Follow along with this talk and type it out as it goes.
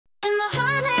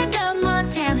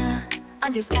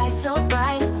under skies so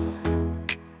bright.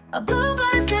 A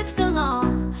bluebird zips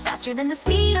along, faster than the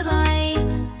speed of light.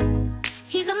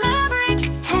 He's a maverick,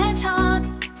 hedgehog,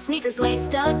 sneakers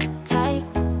laced up tight,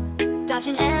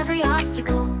 dodging every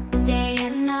obstacle, day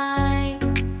and night.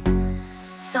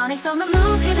 Sonic's on the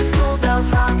move, hear the school bells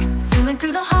rock, zooming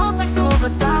through the halls like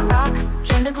SchoolBus.Rocks.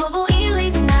 Join the global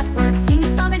elites network, sing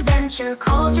the song adventure,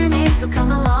 calls your name, so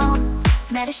come along.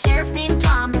 Met a sheriff named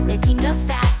Tom, they teamed up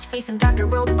fast, facing Dr.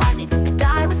 Robotnik. The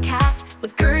die was cast,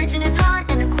 with courage in his heart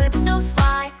and a quip so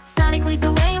sly. Sonic leads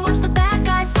the way, watch the bad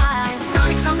guys fly.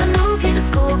 Sonic's on the move, hear the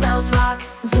school bells rock,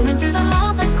 zooming through the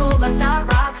halls like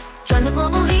SchoolBus.Rocks. Join the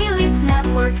global elites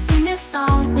network, sing this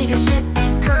song, leadership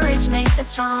and courage make us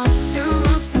strong. Through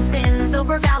loops and spins,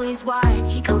 over valleys wide,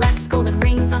 he collects golden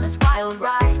rings on his wild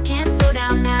ride. Can't slow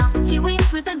down now, he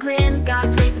winks with a grin, got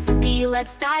places to be,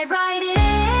 let's dive right in.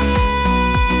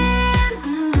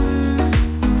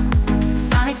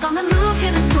 Sonic's on the move,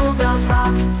 hear the school bells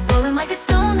rock, rolling like a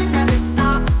stone that never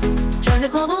stops. Join the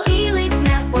global elites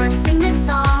network, sing this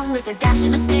song, with a dash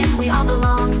and a spin, we all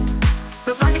belong.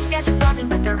 Robotic sketches buzzing,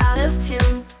 but they're out of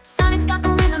tune. Sonic's got the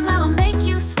rhythm that'll make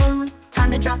you swoon.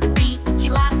 Time to drop the beat, he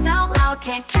laughs out loud.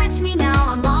 Can't catch me now,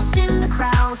 I'm lost in the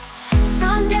crowd.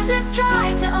 From deserts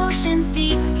dry to oceans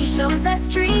deep, he shows us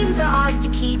dreams are ours to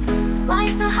keep.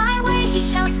 Life's a highway, he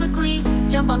shouts with glee.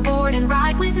 Jump on board and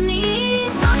ride with me.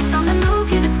 Sonic's on the move,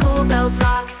 hear the school bells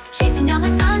rock, chasing down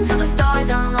the sun till the stars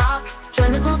unlock.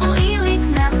 Join the global elites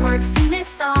network, sing this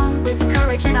song, with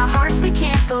courage in our hearts we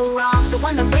can't go wrong. So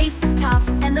when the race is tough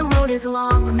and the road is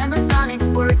long, remember Sonic's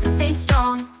words and stay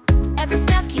strong. Every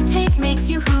step you take makes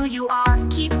you who you are.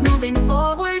 Keep moving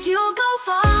forward, you'll go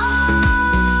far.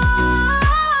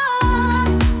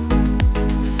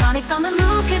 Sonic's on the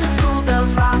move, hear the school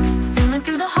bells rock, zooming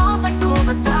through the halls like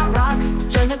SchoolBus.Rocks.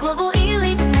 Join the global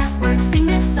elites network, sing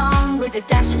this song, with a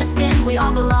dash and a spin, we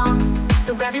all belong.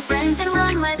 So grab your friends and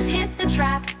run, let's hit the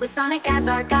track. With Sonic as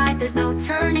our guide, there's no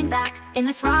turning back. In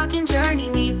this rockin' journey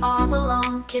we all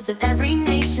belong. Kids of every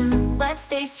nation, let's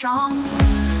stay strong.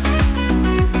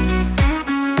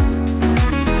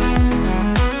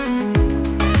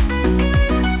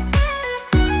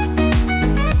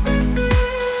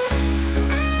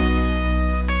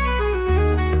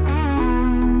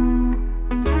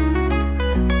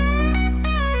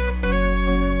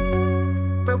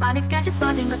 Robotic sketches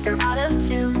buzzing, but they're out of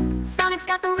tune. Sonic's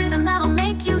got the rhythm that'll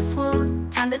make you swoon.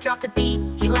 Time to drop the beat,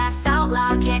 he laughs out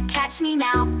loud. Can't catch me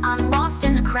now, I'm lost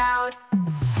in the crowd.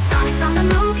 Sonic's on the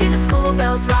move, hear the school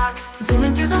bells rock,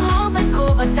 zooming through the halls like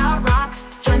SchoolBus.Rocks.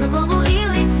 Join the global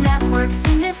elites network,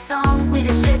 sing this song,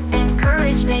 leadership and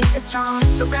courage make us strong.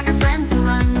 So grab your friends and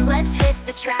run, let's hit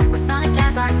the track. With Sonic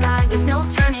as our guide, there's no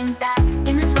turning back.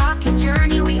 In this rockin'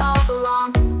 journey we all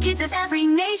belong. Kids of every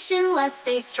nation, let's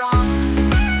stay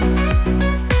strong.